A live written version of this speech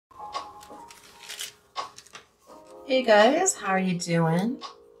Hey guys, how are you doing?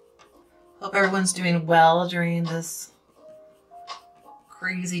 Hope everyone's doing well during this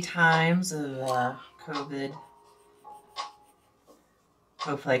crazy times of COVID.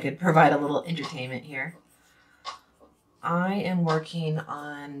 Hopefully I could provide a little entertainment here. I am working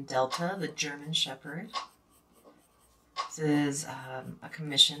on Delta, the German Shepard. This is a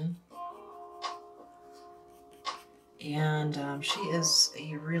commission, and she is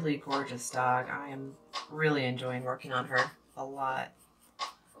a really gorgeous dog. I am really enjoying working on her a lot.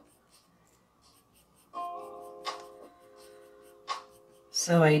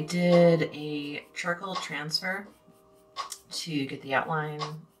 So I did a charcoal transfer to get the outline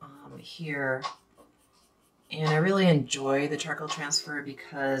here, and I really enjoy the charcoal transfer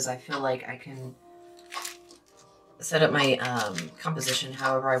because I feel like I can set up my composition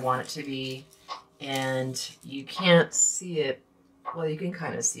however I want it to be, and you can't see it. Well, you can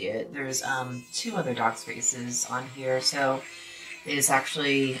kind of see it. There's two other dogs' faces on here, so it's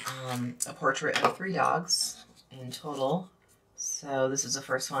actually a portrait of 3 dogs in total. So this is the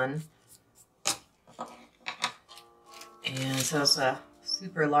first one, and so it's a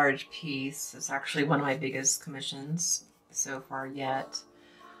super large piece. It's actually one of my biggest commissions so far yet.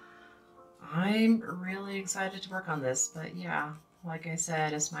 I'm really excited to work on this, but yeah, like I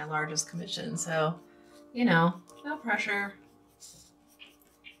said, it's my largest commission, so, you know, no pressure.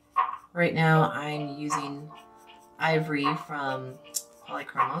 Right now I'm using ivory from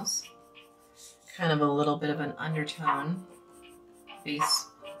Polychromos, kind of a little bit of an undertone, base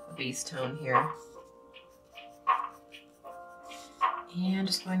tone here. And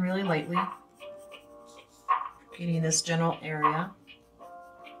just going really lightly, getting this general area.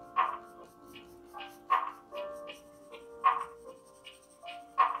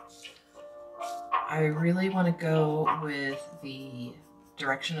 I really want to go with the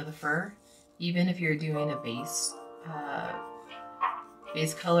direction of the fur, even if you're doing a base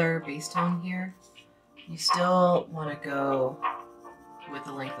color, base tone here. You still want to go with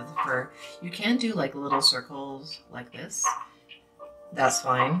the length of the fur. You can do like little circles like this. That's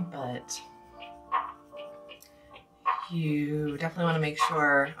fine, but you definitely want to make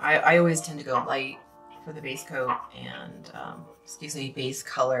sure. I always tend to go light for the base coat and base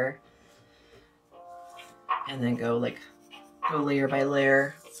color, and then go layer by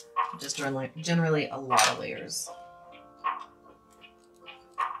layer, just generally a lot of layers.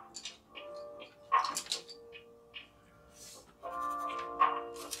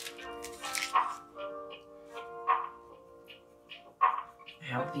 I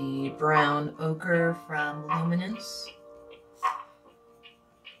have the brown ochre from Luminance.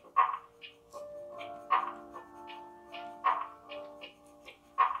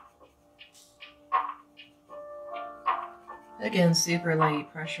 Again, super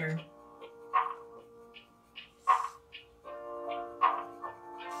light pressure.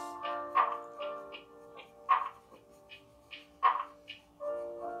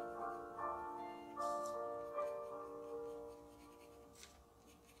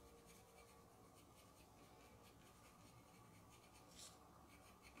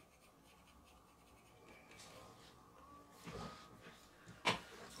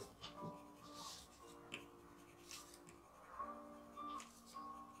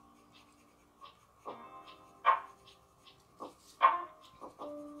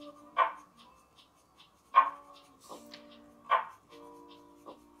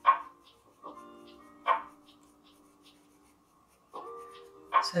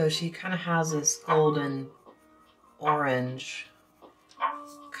 So she kind of has this golden orange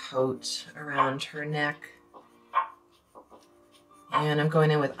coat around her neck. And I'm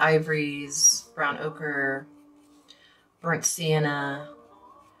going in with ivories, brown ochre, burnt sienna,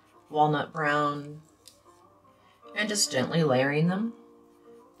 walnut brown, and just gently layering them.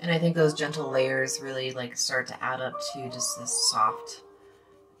 And I think those gentle layers really start to add up to just this soft,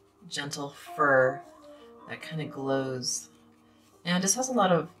 gentle fur that kind of glows. And it just has a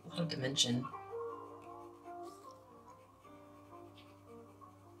lot of dimension.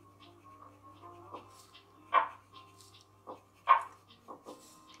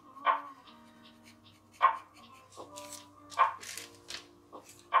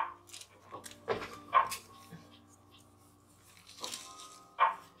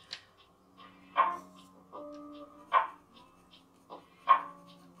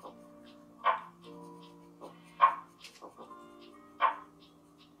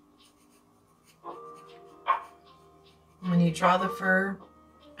 When you draw the fur,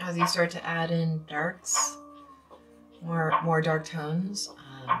 as you start to add in darks, more dark tones,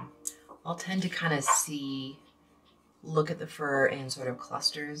 I'll tend to kind of look at the fur in sort of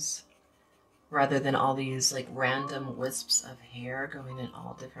clusters. rather than all these like random wisps of hair going in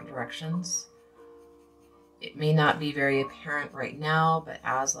all different directions. It may not be very apparent right now, but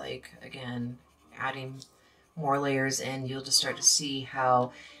as like, again, adding more layers in, you'll just start to see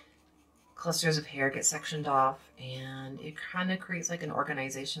how clusters of hair get sectioned off, and it kind of creates like an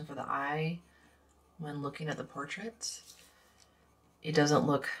organization for the eye when looking at the portrait. It doesn't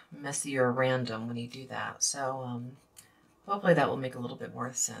look messy or random when you do that. So hopefully that will make a little bit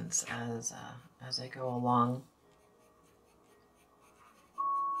more sense as I go along.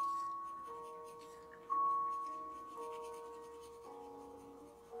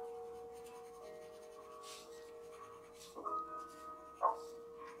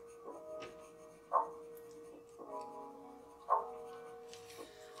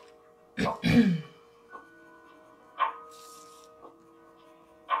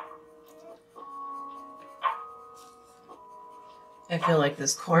 I feel like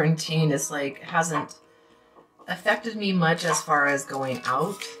this quarantine is like hasn't affected me much as far as going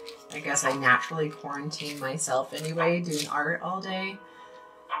out. I guess I naturally quarantine myself anyway, doing art all day.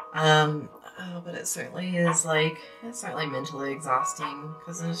 But it certainly is like, it's certainly mentally exhausting,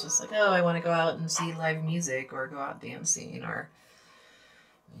 because it's just like, oh, I want to go out and see live music or go out dancing or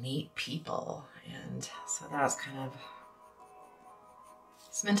meet people. And so that's kind of,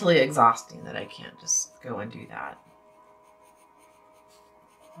 it's mentally exhausting that I can't just go and do that.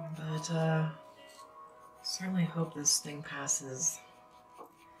 But certainly hope this thing passes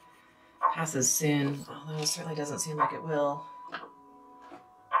soon, although it certainly doesn't seem like it will.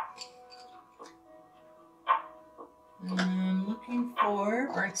 I'm looking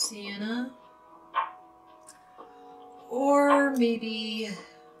for burnt sienna, or maybe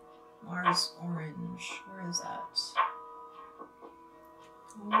Mars Orange. Where is that?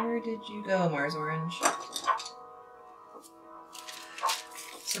 Where did you go, Mars Orange?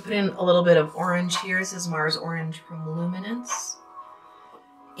 So put in a little bit of orange here. This is Mars Orange from Luminance.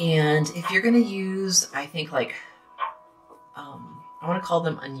 And if you're going to use, I think like, I want to call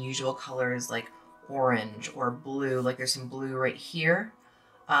them unusual colors like orange or blue, like there's some blue right here.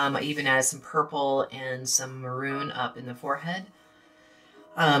 I even added some purple and some maroon up in the forehead.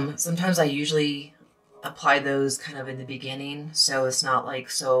 Sometimes I usually apply those kind of in the beginning, so it's not like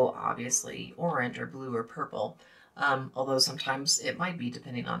so obviously orange or blue or purple. Although sometimes it might be,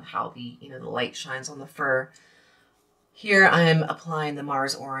 depending on how the the light shines on the fur. Here I'm applying the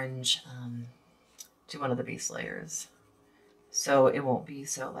Mars Orange to one of the base layers, so it won't be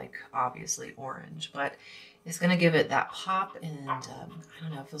so like obviously orange, but it's going to give it that pop, and I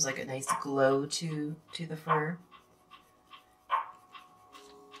don't know, it feels like a nice glow to the fur.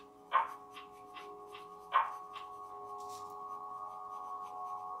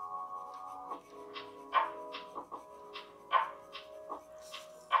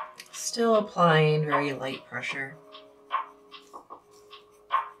 Still applying very light pressure.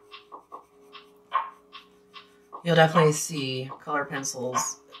 You'll definitely see color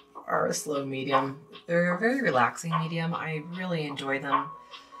pencils are a slow medium. They're a very relaxing medium. I really enjoy them.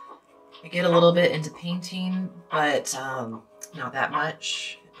 I get a little bit into painting, but not that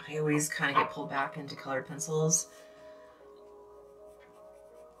much. I always kind of get pulled back into colored pencils.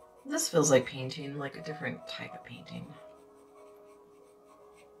 This feels like painting, like a different type of painting.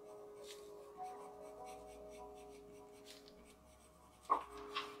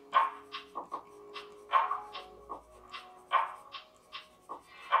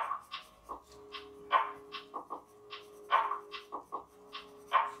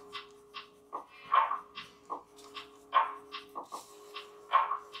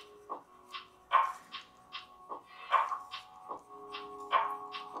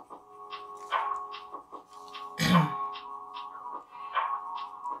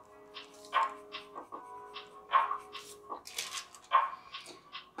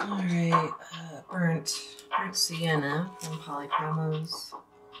 Alright, burnt sienna from Polychromos.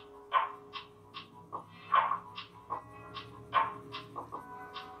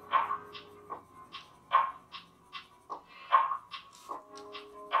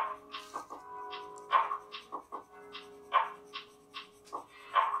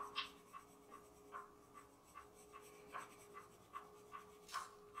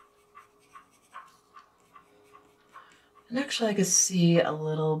 And actually I could see a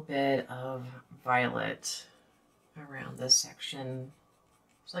little bit of violet around this section.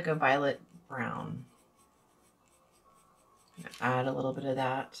 It's like a violet brown. I'm gonna add a little bit of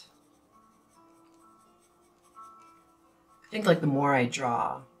that. I think like the more I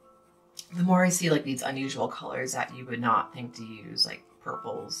draw, the more I see like these unusual colors that you would not think to use, like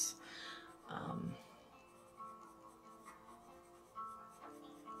purples.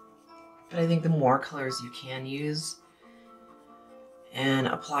 But I think the more colors you can use and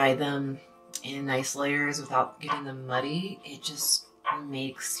apply them in nice layers without getting them muddy, it just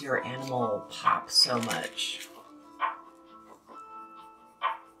makes your animal pop so much.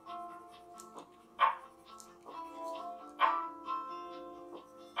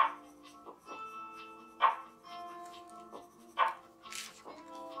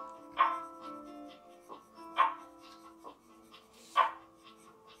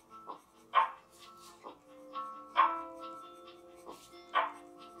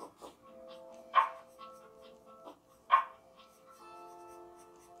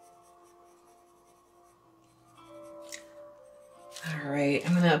 All right,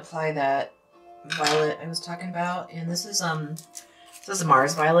 I'm gonna apply that violet I was talking about, and this is a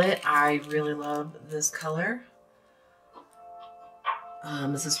Mars Violet. I really love this color.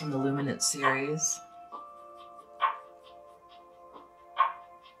 This is from the Luminance series.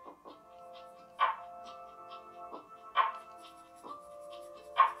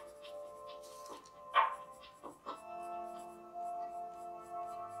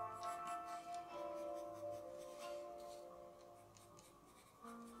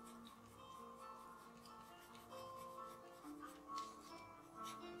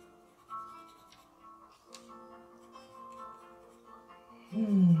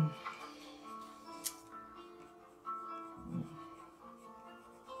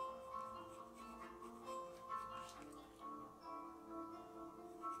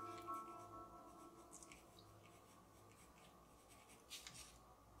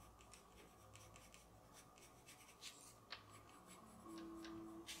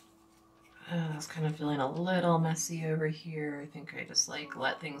 I was kind of feeling a little messy over here. I think I just like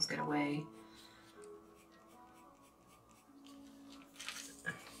let things get away.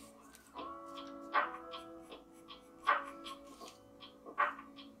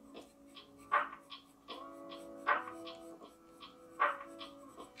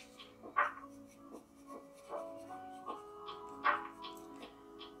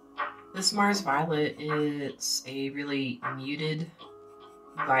 This Mars Violet is a really muted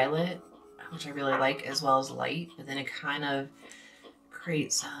violet, which I really like, as well as light, but then it kind of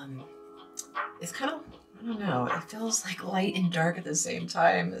creates, it's kind of, I don't know, it feels like light and dark at the same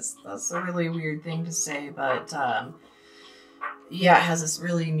time. That's a really weird thing to say, but yeah, it has this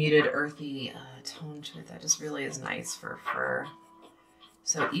really muted, earthy tone to it that just really is nice for fur.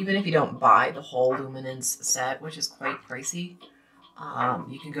 So even if you don't buy the whole Luminance set, which is quite pricey,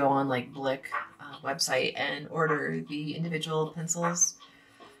 you can go on like Blick website and order the individual pencils.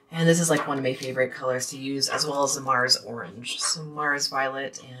 And this is like one of my favorite colors to use, as well as the Mars Orange. So Mars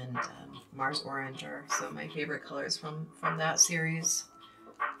Violet and Mars Orange are some of my favorite colors from that series.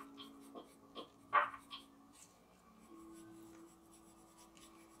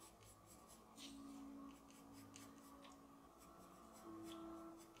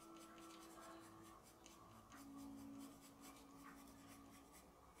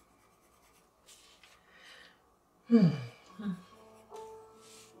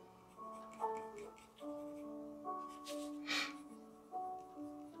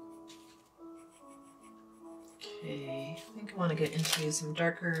 Okay, I think I want to get into some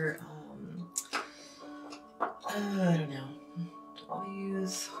darker, I don't know, I'll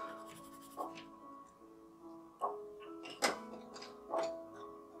use,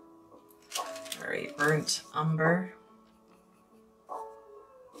 alright, Burnt Umber.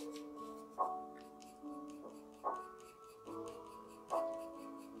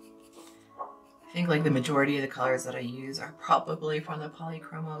 I think like the majority of the colors that I use are probably from the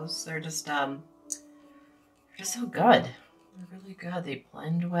Polychromos. They're just so good. They're really good. They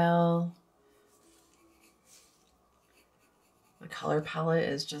blend well. The color palette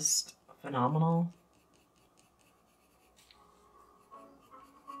is just phenomenal.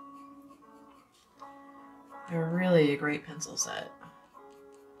 They're really a great pencil set.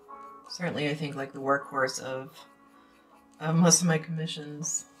 Certainly, I think like the workhorse of most of my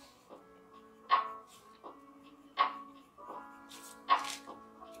commissions.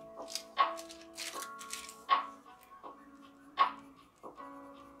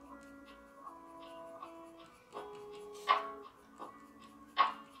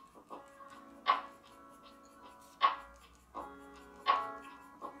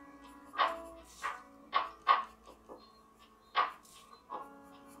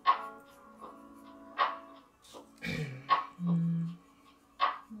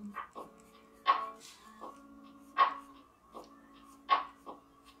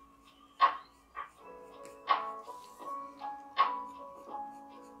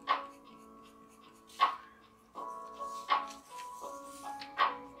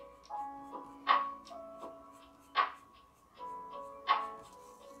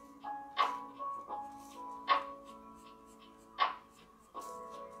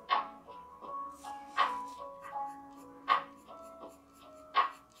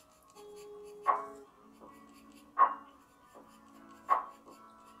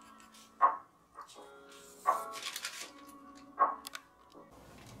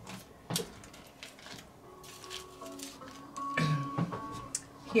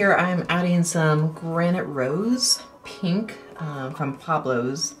 Here I'm adding some Granite Rose pink from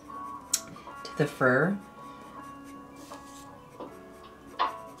Pablo's to the fur.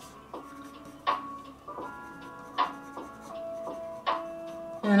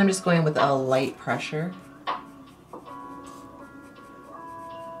 And I'm just going with a light pressure.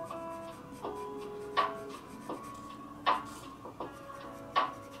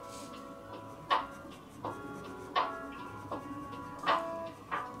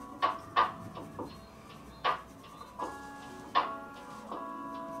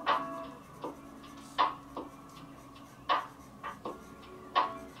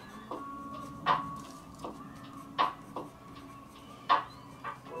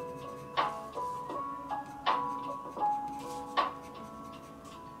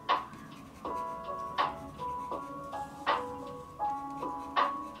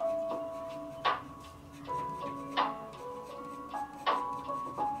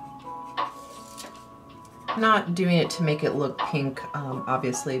 Not doing it to make it look pink,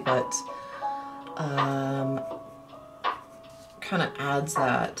 obviously, but kind of adds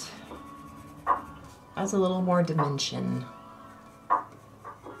a little more dimension.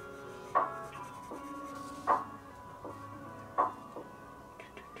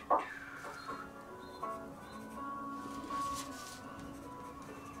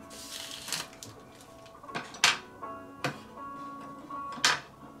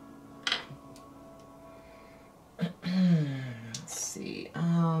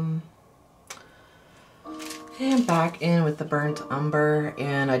 And back in with the burnt umber,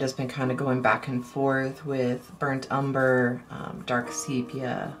 and I just been kind of going back and forth with burnt umber, dark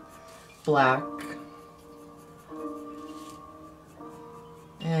sepia, black,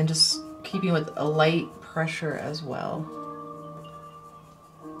 and just keeping with a light pressure as well.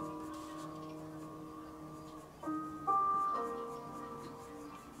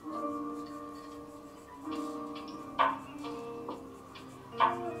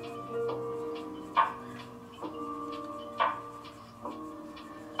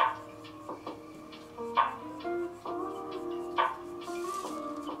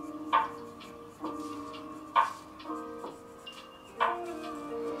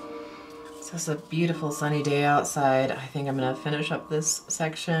 It's a beautiful sunny day outside. I think I'm gonna finish up this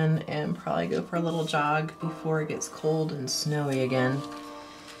section and probably go for a little jog before it gets cold and snowy again.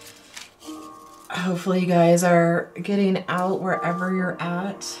 Hopefully you guys are getting out wherever you're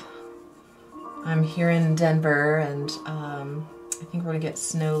at. I'm here in Denver, and I think we're gonna get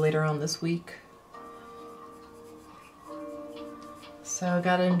snow later on this week. So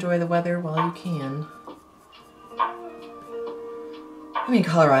gotta enjoy the weather while you can. I mean,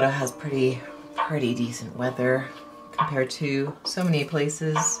 Colorado has pretty decent weather compared to so many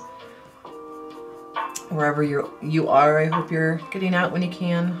places. Wherever you are, I hope you're getting out when you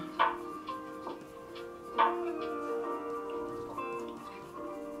can.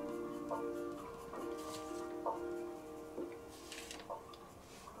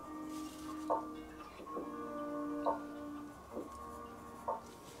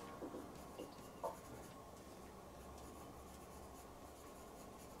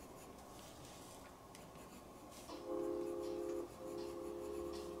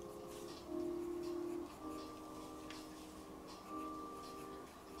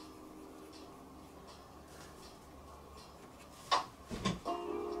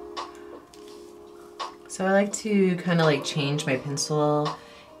 So I like to kind of like change my pencil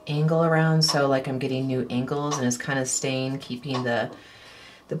angle around, so like I'm getting new angles and it's kind of staying, keeping the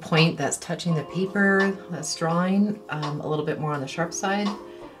point that's touching the paper that's drawing a little bit more on the sharp side.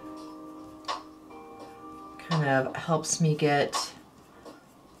 Kind of helps me get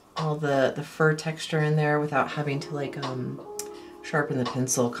all the fur texture in there without having to like sharpen the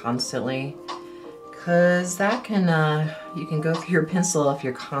pencil constantly, because that can you can go through your pencil if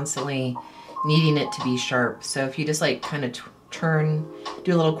you're constantly needing it to be sharp. So if you just like kind of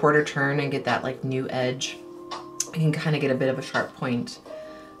do a little quarter turn and get that like new edge, you can kind of get a bit of a sharp point.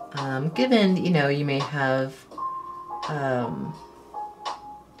 Given, you know, you may have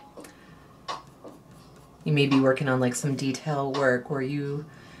you may be working on like some detail work where you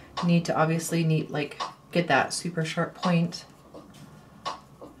need to obviously get that super sharp point.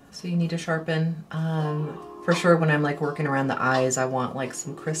 So you need to sharpen. For sure when I'm like working around the eyes, I want like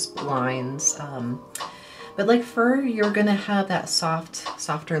some crisp lines. But like fur, you're gonna have that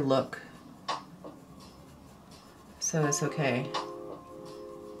softer look. So it's okay.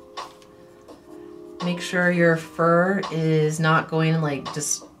 Make sure your fur is not going like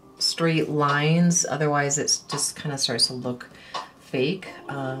just straight lines, otherwise it's just kind of starts to look fake.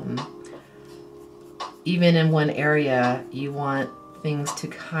 Even in one area, you want things to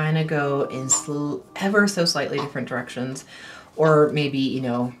kind of go in ever so slightly different directions, or maybe, you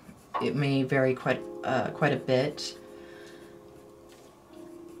know, it may vary quite a bit.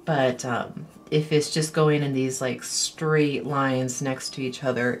 But if it's just going in these like straight lines next to each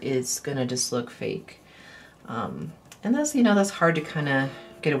other, it's gonna just look fake. And that's, you know, that's hard to kind of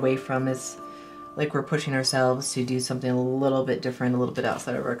get away from. It's like we're pushing ourselves to do something a little bit different, a little bit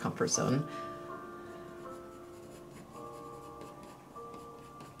outside of our comfort zone.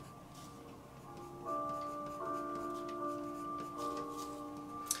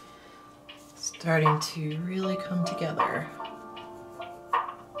 Starting to really come together.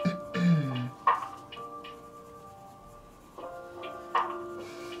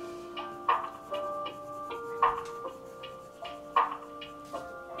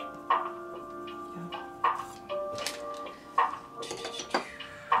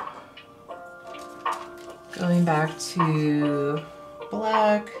 Going back to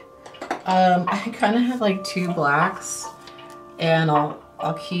black, I kind of have like two blacks, and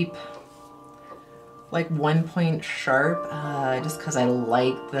I'll keep like 1 point sharp, just because I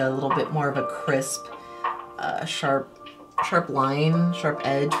like the little bit more of a crisp, sharp line, sharp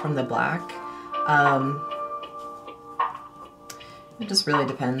edge from the black. It just really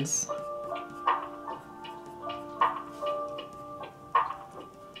depends.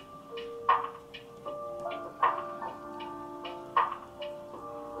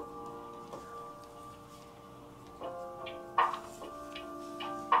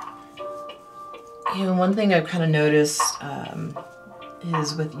 You know, one thing I've kind of noticed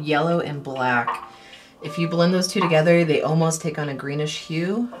is with yellow and black, if you blend those two together, they almost take on a greenish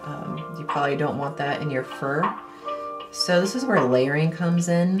hue. You probably don't want that in your fur. So this is where layering comes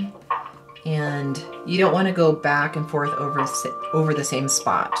in, and you don't want to go back and forth over the same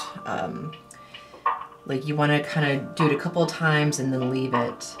spot. Like you want to kind of do it a couple of times and then leave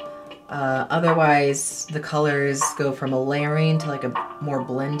it. Otherwise, the colors go from a layering to like a more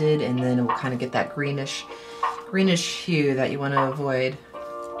blended, and then it will kind of get that greenish hue that you want to avoid.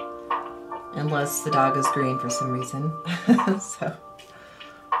 Unless the dog is green for some reason. So.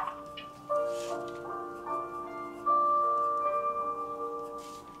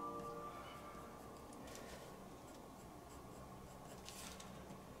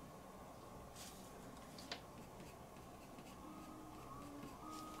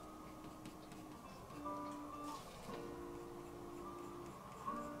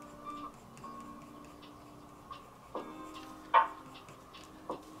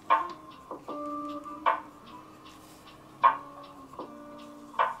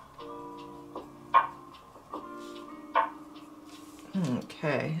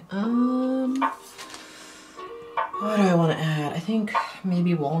 Okay, what do I want to add? I think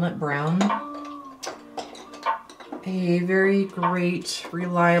maybe walnut brown. A very great,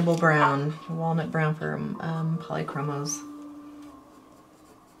 reliable brown. Walnut brown for polychromos.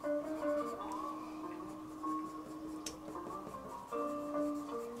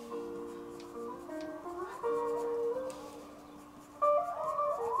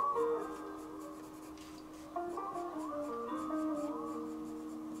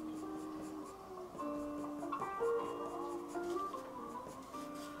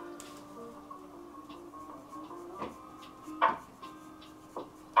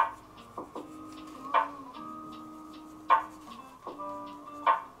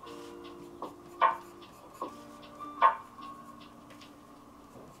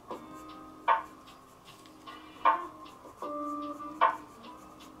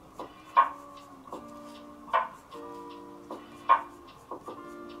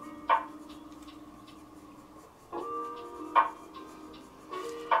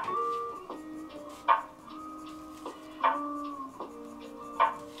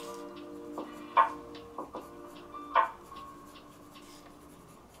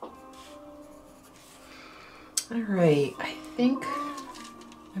 All right, I think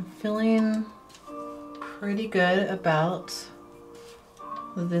I'm feeling pretty good about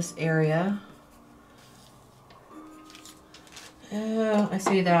this area. I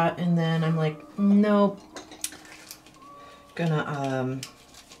say that, and then I'm like, nope. Gonna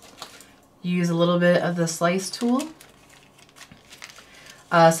use a little bit of the slice tool.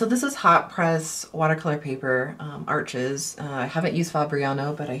 So this is hot press watercolor paper, Arches. I haven't used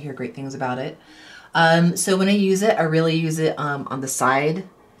Fabriano, but I hear great things about it. So when I use it, I really use it on the side.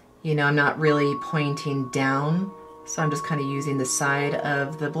 You know, I'm not really pointing down, so I'm just kind of using the side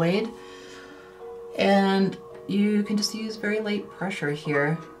of the blade. And you can just use very light pressure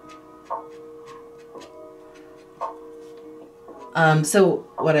here. So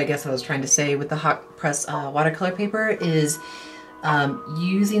what I guess I was trying to say with the hot press watercolor paper is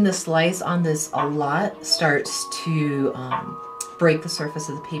Using the slice on this a lot starts to break the surface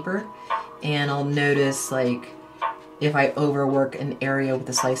of the paper, and I'll notice like if I overwork an area with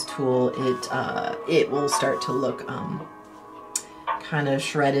the slice tool, it will start to look kind of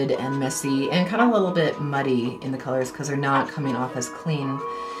shredded and messy and kind of a little bit muddy in the colors because they're not coming off as clean.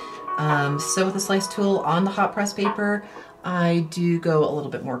 So with the slice tool on the hot press paper, I do go a little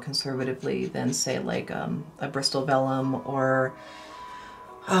bit more conservatively than say like a Bristol vellum or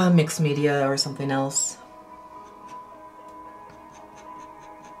mixed media or something else.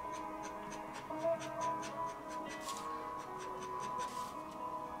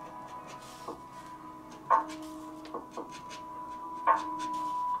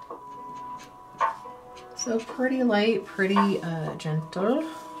 So pretty light, pretty gentle,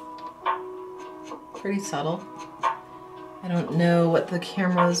 pretty subtle. I don't know what the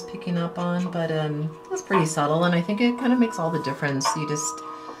camera is picking up on, but it's pretty subtle, and I think it kind of makes all the difference. You just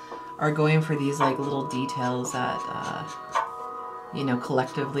are going for these like little details that you know,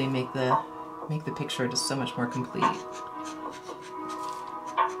 collectively make the picture just so much more complete.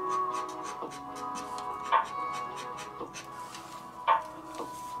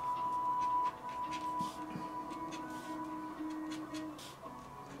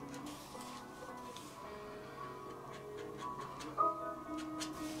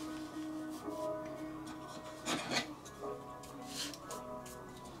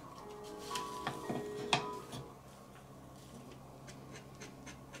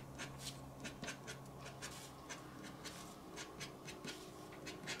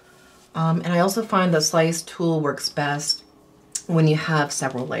 And I also find the slice tool works best when you have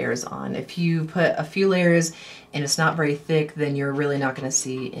several layers on. If you put a few layers and it's not very thick, then you're really not going to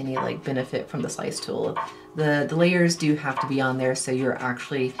see any like benefit from the slice tool. The layers do have to be on there so you're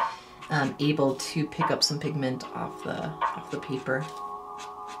actually able to pick up some pigment off the paper.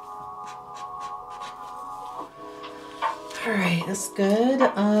 All right, that's good.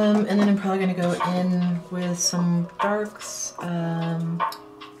 And then I'm probably going to go in with some darks.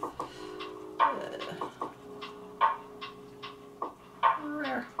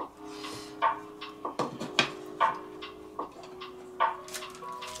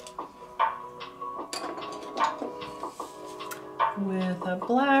 With a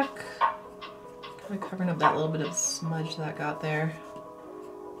black, kind of covering up that little bit of smudge that I got there,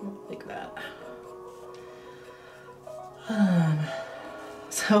 like that.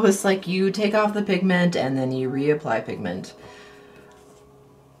 So it's like you take off the pigment and then you reapply pigment.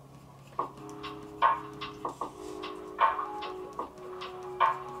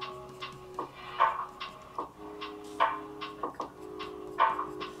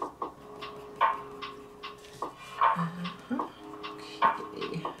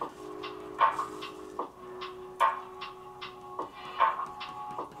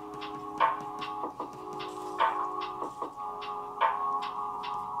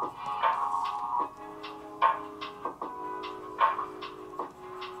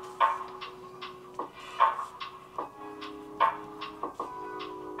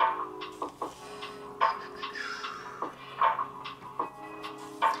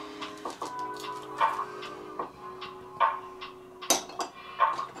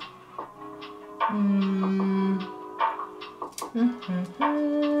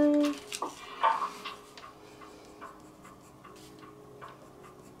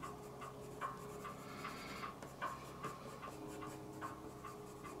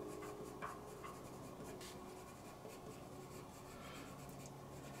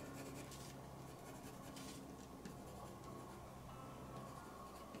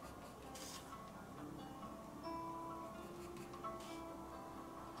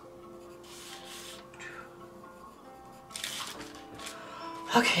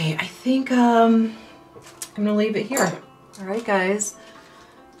 Okay, I think I'm gonna leave it here. All right, guys.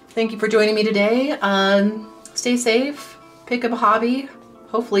 Thank you for joining me today. Stay safe, pick up a hobby.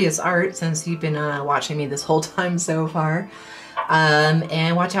 Hopefully it's art, since you've been watching me this whole time so far.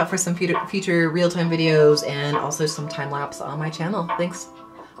 And watch out for some future real-time videos and also some time-lapse on my channel. Thanks.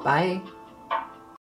 Bye.